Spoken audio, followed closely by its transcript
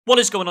What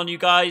is going on, you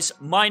guys?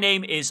 My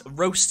name is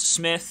Roast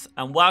Smith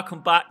and welcome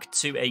back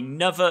to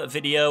another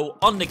video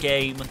on the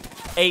game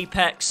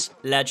Apex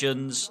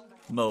Legends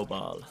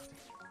Mobile.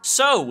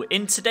 So,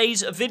 in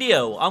today's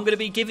video, I'm going to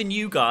be giving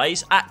you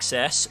guys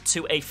access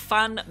to a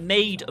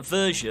fan-made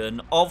version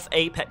of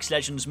Apex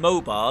Legends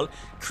Mobile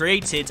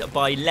created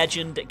by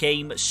Legend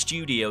Game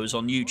Studios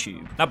on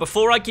YouTube. Now,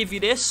 before I give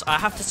you this, I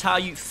have to tell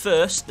you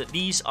first that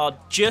these are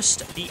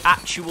just the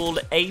actual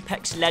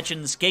Apex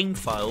Legends game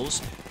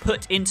files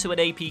put into an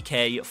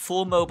APK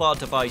for mobile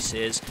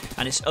devices,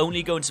 and it's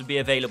only going to be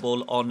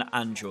available on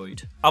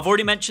Android. I've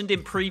already mentioned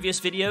in previous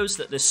videos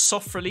that the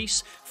soft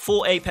release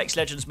for Apex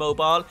Legends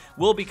Mobile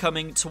will be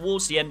coming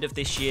towards the end of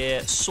this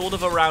year, sort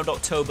of around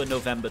October,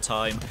 November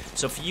time.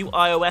 So for you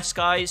iOS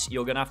guys,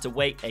 you're going to have to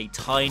wait a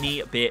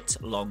tiny bit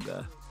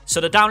longer. So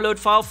the download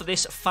file for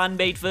this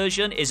fan-made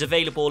version is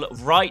available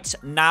right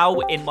now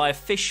in my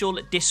official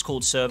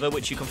Discord server,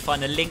 which you can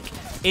find a link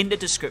in the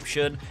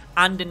description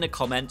and in the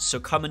comments, so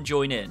come and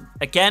join in.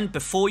 Again,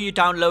 before you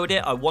download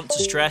it, I want to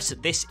stress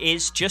that this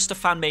is just a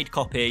fan-made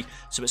copy,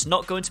 so it's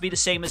not going to be the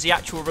same as the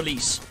actual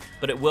release,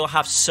 but it will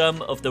have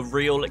some of the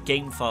real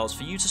game files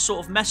for you to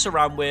sort of mess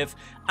around with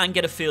and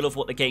get a feel of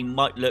what the game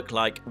might look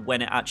like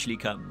when it actually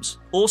comes.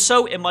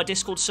 Also, in my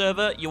Discord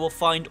server, you will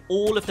find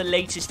all of the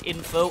latest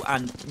info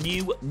and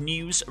new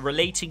news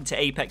relating to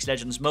Apex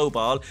Legends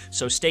Mobile,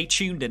 so stay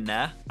tuned in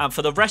there. And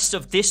for the rest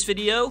of this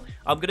video,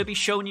 I'm going to be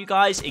showing you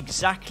guys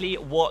exactly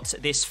what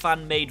this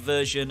fan-made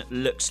version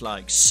looks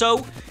like.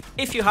 So,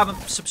 if you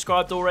haven't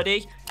subscribed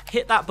already,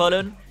 hit that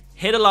button,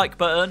 hit a like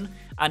button,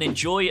 and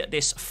enjoy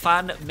this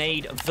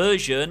fan-made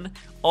version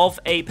of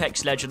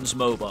Apex Legends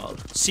Mobile.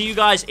 See you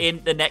guys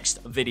in the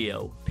next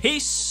video.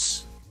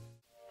 Peace!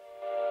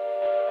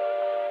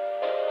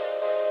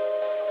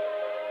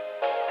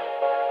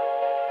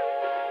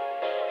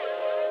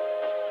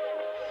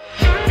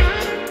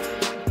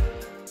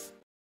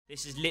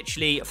 This is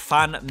literally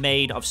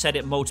fan-made. I've said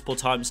it multiple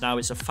times now.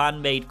 It's a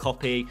fan-made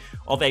copy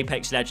of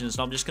Apex Legends,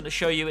 and I'm just going to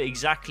show you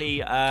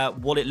exactly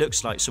what it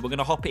looks like. So we're going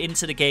to hop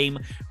into the game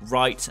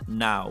right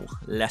now.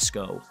 Let's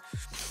go.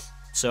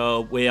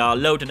 So we are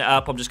loading it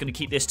up. I'm just going to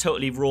keep this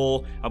totally raw.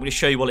 I'm going to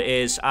show you what it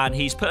is. And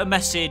he's put a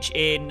message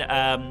in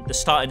the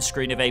starting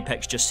screen of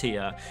Apex just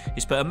here.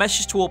 He's put a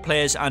message to all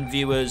players and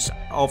viewers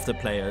of the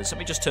players. Let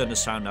me just turn the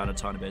sound down a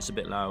tiny bit. It's a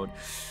bit loud.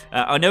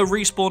 I know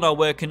Respawn are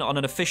working on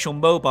an official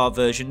mobile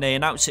version. They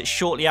announced it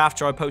shortly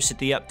after I posted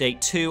the update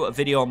 2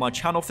 video on my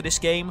channel for this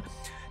game.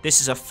 This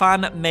is a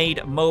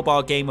fan-made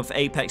mobile game of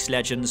Apex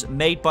Legends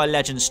made by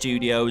Legend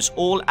Studios.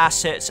 All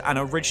assets and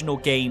original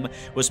game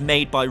was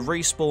made by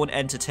Respawn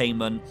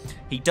Entertainment.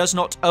 He does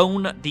not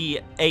own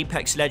the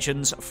Apex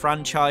Legends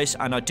franchise,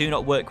 and I do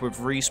not work with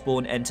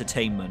Respawn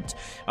Entertainment.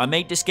 I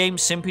made this game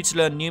simply to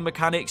learn new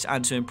mechanics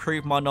and to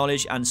improve my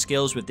knowledge and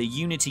skills with the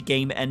Unity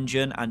game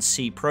engine and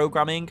C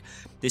programming.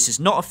 This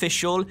is not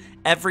official.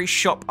 Every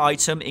shop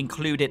item,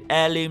 included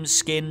heirlooms,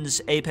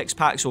 skins, Apex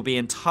packs, will be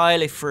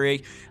entirely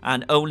free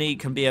and only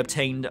can be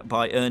obtained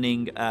by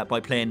earning by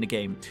playing the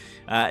game.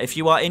 If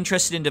you are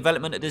interested in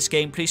development of this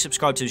game, please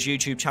subscribe to his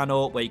YouTube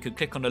channel where you can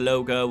click on the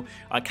logo.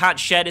 I can't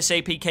share this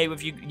APK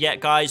with you yet,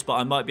 guys, but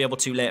I might be able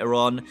to later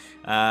on.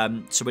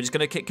 So we're just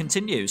going to click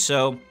continue.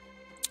 So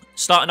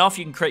starting off,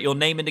 you can create your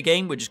name in the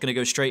game. We're just going to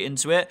go straight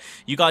into it.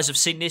 You guys have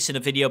seen this in a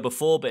video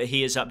before, but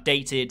he has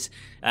updated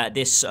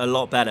this a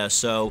lot better.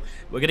 So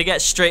we're going to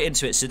get straight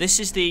into it. So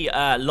this is the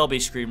lobby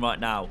screen right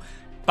now.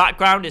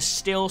 Background is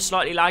still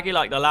slightly laggy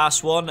like the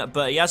last one,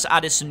 but he has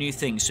added some new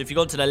things. So if you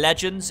go into the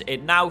legends,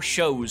 it now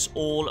shows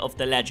all of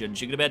the legends.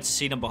 You're going to be able to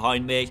see them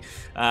behind me.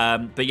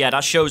 But yeah,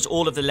 that shows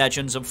all of the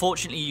legends.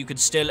 Unfortunately, you could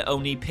still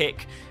only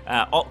pick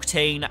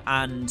Octane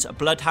and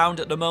Bloodhound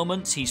at the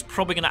moment. He's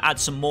probably going to add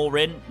some more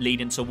in,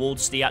 leading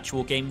towards the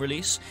actual game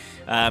release.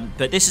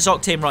 But this is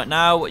Octane right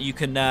now. You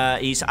can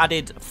he's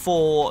added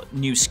 4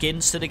 new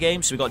skins to the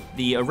game. So we've got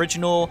the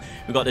original,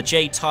 we've got the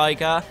Jade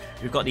Tiger,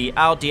 we've got the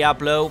Al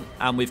Diablo,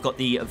 and we've got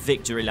the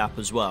Victory Lap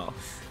as well.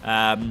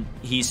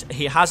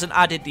 He hasn't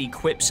added the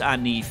quips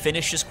and the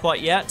finishes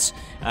quite yet,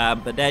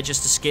 but they're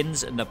just the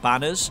skins and the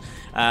banners.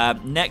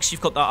 Next,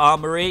 you've got the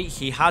armory.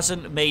 He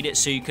hasn't made it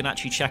so you can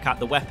actually check out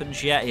the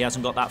weapons yet. He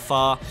hasn't got that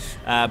far,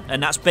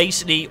 and that's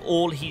basically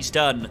all he's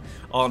done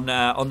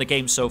on the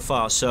game so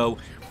far. So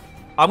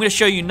I'm going to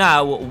show you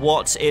now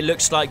what it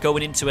looks like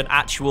going into an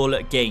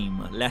actual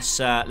game. Let's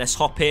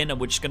hop in, and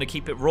we're just going to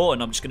keep it raw,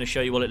 and I'm just going to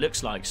show you what it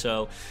looks like.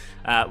 So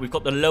we've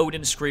got the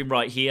loading screen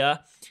right here.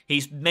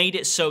 He's made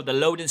it so the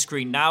loading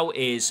screen now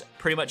is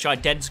pretty much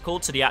identical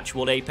to the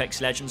actual Apex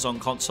Legends on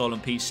console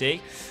and PC.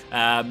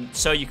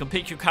 So you can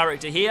pick your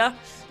character here.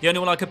 The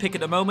only one I can pick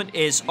at the moment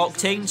is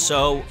Octane,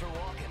 so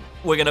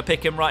we're going to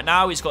pick him right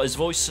now. He's got his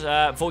voice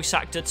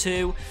actor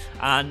too.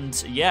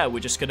 And yeah,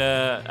 we're just going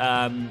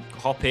to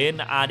hop in,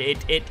 and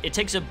it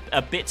takes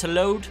a bit to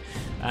load.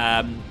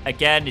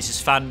 Again, this is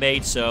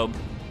fan-made, so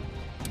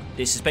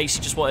this is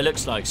basically just what it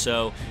looks like.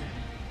 So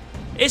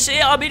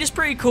I mean, it's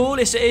pretty cool.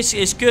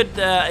 It's good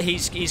that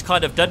he's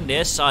kind of done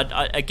this.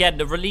 Again,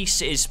 the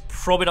release is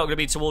probably not going to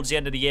be towards the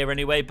end of the year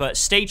anyway, but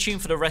stay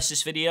tuned for the rest of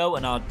this video,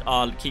 and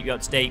I'll keep you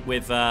up to date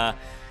with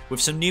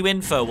some new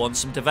info on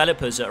some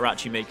developers that are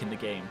actually making the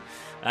game.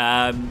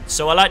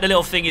 So I like the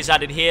little thing he's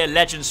added here.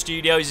 Legend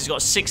Studios, he's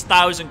got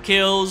 6,000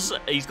 kills.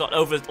 He's got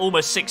over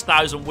almost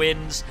 6,000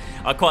 wins.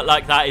 I quite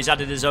like that. He's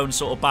added his own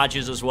sort of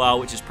badges as well,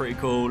 which is pretty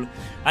cool.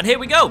 And here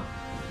we go.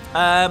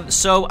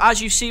 So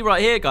as you see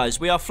right here, guys,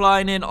 we are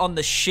flying in on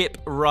the ship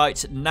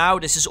right now.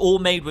 This is all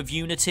made with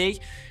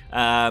Unity.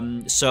 I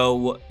mean,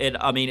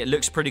 it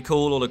looks pretty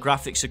cool. All the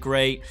graphics are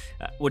great.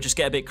 We'll just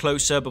get a bit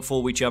closer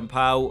before we jump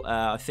out.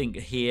 I think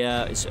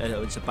here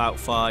it's about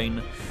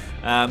fine.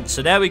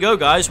 So there we go,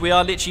 guys. We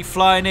are literally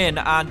flying in,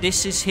 and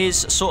this is his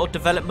sort of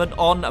development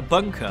on a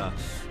bunker.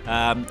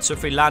 So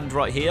if we land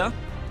right here,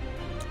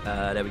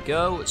 there we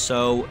go.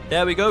 So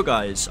there we go,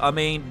 guys. I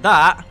mean,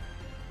 that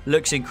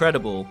looks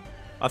incredible.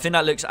 I think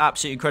that looks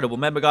absolutely incredible.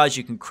 Remember, guys,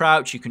 you can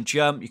crouch, you can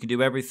jump, you can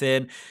do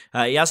everything.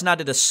 He hasn't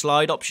added a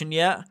slide option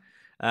yet.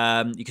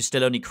 You can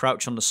still only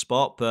crouch on the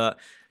spot, but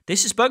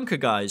this is bunker,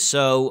 guys.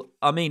 So,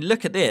 I mean,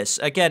 look at this.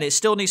 Again, it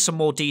still needs some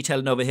more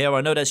detailing over here.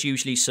 I know there's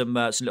usually some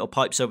little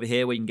pipes over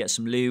here where you can get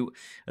some loot,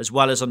 as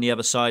well as on the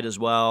other side as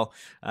well.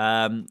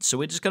 So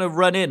we're just going to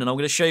run in, and I'm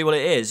going to show you what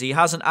it is. He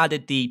hasn't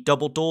added the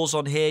double doors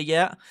on here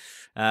yet,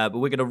 but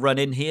we're going to run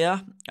in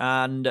here,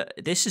 and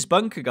this is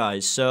bunker,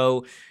 guys.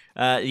 So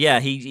yeah,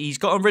 he's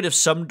gotten rid of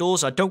some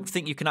doors. I don't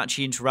think you can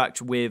actually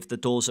interact with the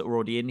doors that are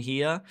already in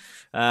here.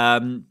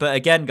 But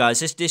again,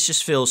 guys, this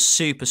just feels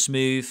super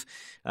smooth.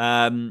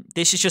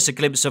 This is just a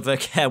glimpse of,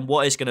 again,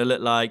 what it's going to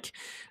look like.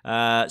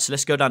 So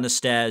let's go down the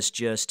stairs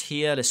just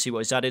here. Let's see what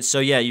he's added. So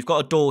yeah, you've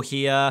got a door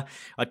here.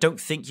 I don't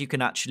think you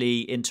can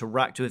actually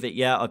interact with it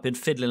yet. I've been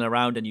fiddling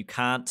around and you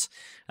can't,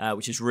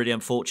 which is really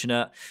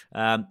unfortunate.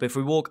 But if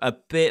we walk a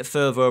bit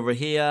further over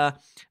here,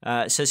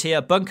 it says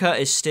here, bunker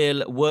is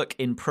still work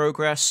in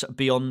progress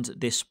beyond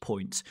this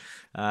point.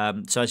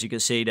 So as you can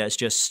see, there's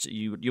just,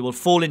 you will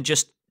fall in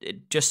just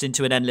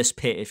into an endless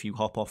pit if you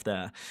hop off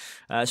there.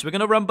 So we're going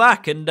to run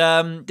back,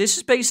 and this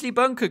is basically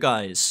bunker,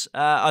 guys.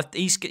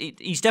 He's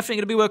definitely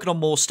going to be working on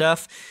more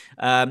stuff.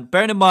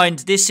 Bearing in mind,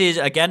 this is,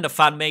 again, the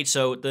fan made,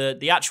 so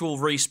the actual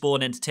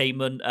Respawn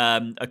Entertainment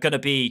are going to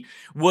be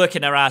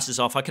working their asses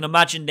off. I can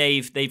imagine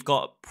they've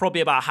got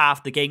probably about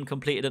half the game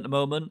completed at the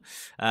moment.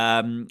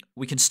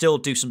 We can still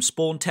do some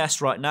spawn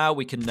tests right now.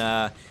 We can,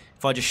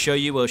 if I just show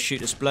you, we'll shoot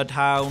this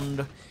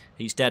Bloodhound.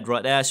 He's dead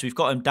right there. So we've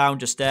got him down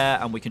just there,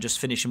 and we can just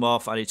finish him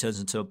off, and he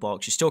turns into a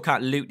box. You still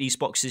can't loot these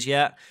boxes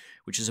yet,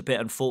 which is a bit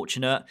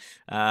unfortunate.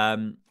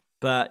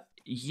 But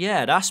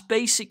yeah, that's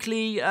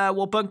basically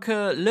what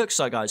bunker looks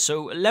like, guys.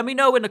 So let me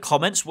know in the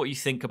comments what you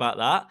think about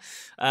that.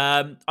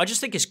 I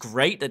just think it's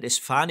great that this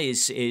fan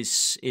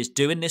is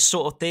doing this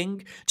sort of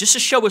thing, just to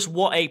show us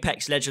what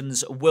Apex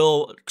Legends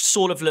will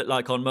sort of look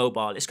like on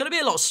mobile. It's going to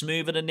be a lot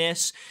smoother than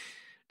this.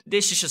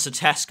 This is just a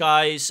test,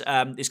 guys.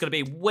 It's going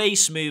to be way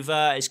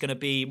smoother. It's going to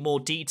be more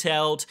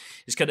detailed.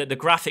 The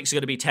graphics are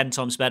going to be 10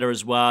 times better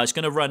as well. It's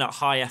going to run at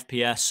high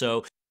FPS.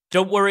 So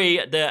don't worry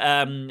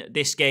that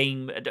this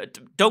game.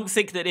 Don't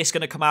think that it's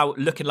going to come out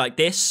looking like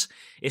this.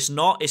 It's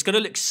not. It's going to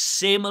look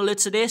similar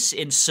to this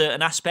in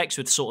certain aspects,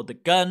 with sort of the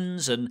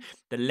guns and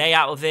the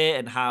layout of it,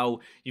 and how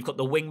you've got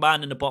the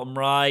wingman in the bottom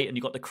right, and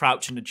you've got the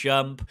crouch and the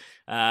jump.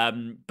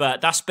 But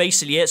that's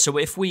basically it. So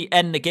if we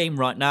end the game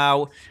right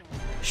now,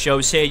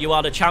 shows here you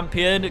are the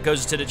champion. It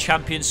goes to the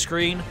champion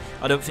screen.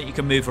 I don't think you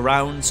can move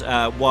around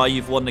while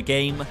you've won the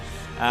game.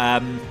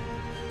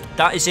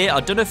 That is it.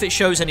 I don't know if it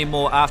shows any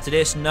more after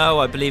this. No,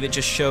 I believe it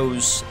just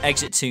shows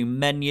exit to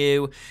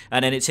menu,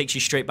 and then it takes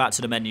you straight back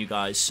to the menu,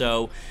 guys.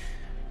 So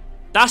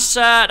that's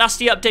the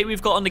update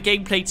we've got on the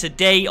gameplay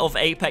today of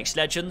Apex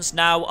Legends.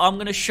 Now, I'm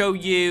going to show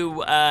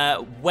you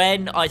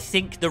when I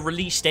think the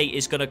release date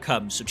is going to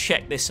come, so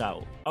check this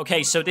out.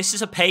 Okay, so this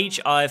is a page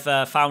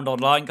I've found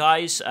online,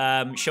 guys,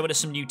 showing us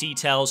some new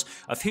details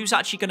of who's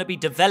actually going to be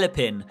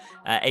developing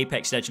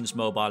Apex Legends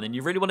Mobile, and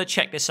you really want to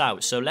check this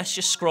out. So let's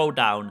just scroll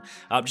down.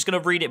 I'm just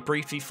going to read it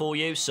briefly for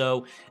you.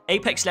 So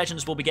Apex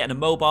Legends will be getting a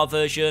mobile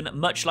version,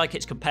 much like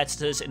its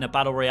competitors in the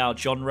Battle Royale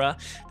genre.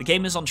 The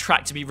game is on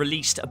track to be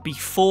released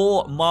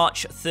before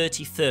March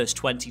 31st,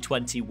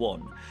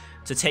 2021.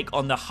 To take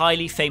on the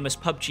highly famous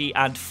PUBG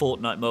and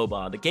Fortnite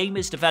Mobile. The game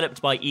is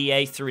developed by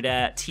EA through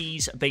their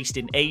teams based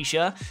in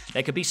Asia.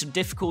 There could be some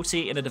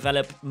difficulty in the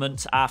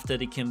development after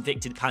the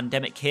convicted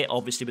pandemic hit,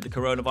 obviously with the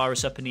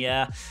coronavirus up in the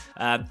air.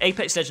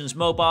 Apex Legends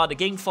Mobile, the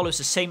game follows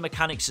the same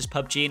mechanics as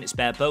PUBG in its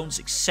bare bones,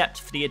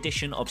 except for the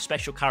addition of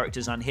special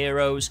characters and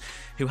heroes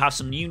who have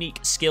some unique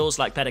skills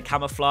like better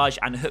camouflage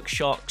and hook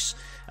shots.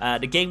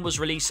 The game was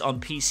released on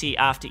PC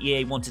after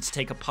EA wanted to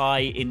take a pie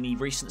in the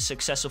recent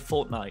success of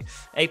Fortnite.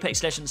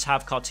 Apex Legends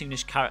have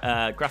cartoonish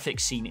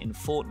graphics seen in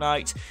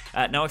Fortnite.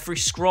 Now, if we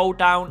scroll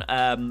down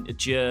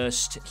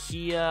just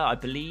here, I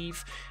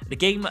believe, the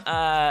game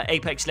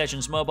Apex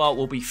Legends Mobile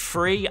will be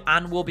free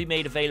and will be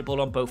made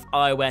available on both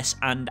iOS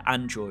and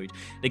Android.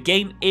 The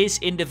game is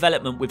in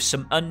development with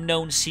some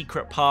unknown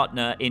secret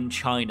partner in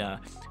China.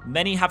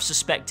 Many have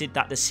suspected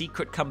that the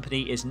secret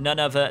company is none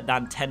other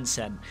than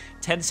Tencent.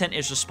 Tencent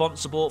is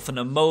responsible for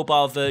the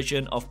mobile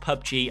version of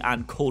PUBG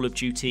and Call of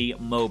Duty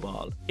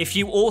Mobile. If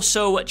you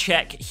also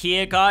check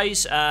here,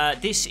 guys,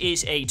 this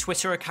is a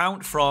Twitter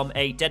account from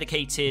a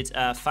dedicated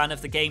fan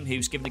of the game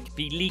who's going to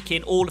be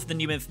leaking all of the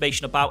new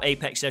information about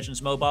Apex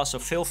Legends Mobile, so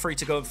feel free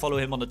to go and follow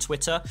him on the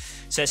Twitter. It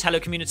says, "Hello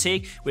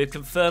community, we've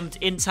confirmed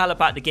intel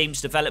about the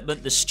game's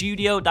development. The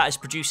studio that is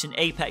producing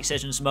Apex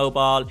Legends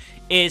Mobile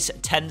is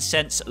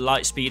Tencent's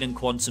Lightspeed and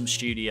Quantum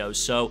Studios."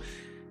 So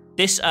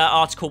this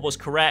article was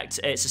correct.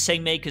 It's the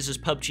same makers as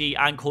PUBG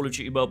and Call of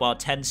Duty Mobile,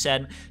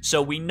 Tencent.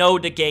 So we know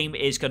the game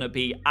is going to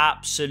be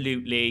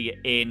absolutely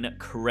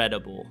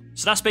incredible.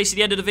 So that's basically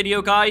the end of the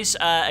video, guys.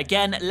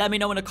 Again, let me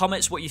know in the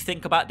comments what you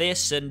think about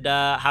this and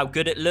how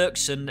good it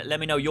looks, and let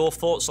me know your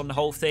thoughts on the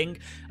whole thing.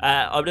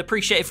 I would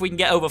appreciate if we can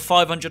get over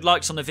 500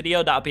 likes on the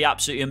video. That would be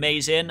absolutely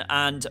amazing.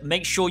 And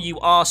make sure you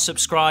are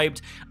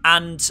subscribed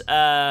and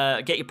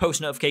get your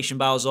post notification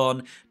bells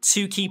on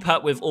to keep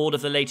up with all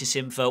of the latest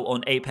info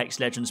on Apex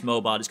Legends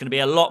Mobile. There's going to be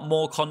a lot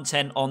more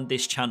content on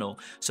this channel.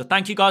 So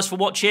thank you guys for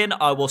watching.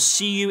 I will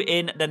see you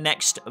in the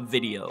next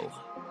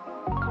video.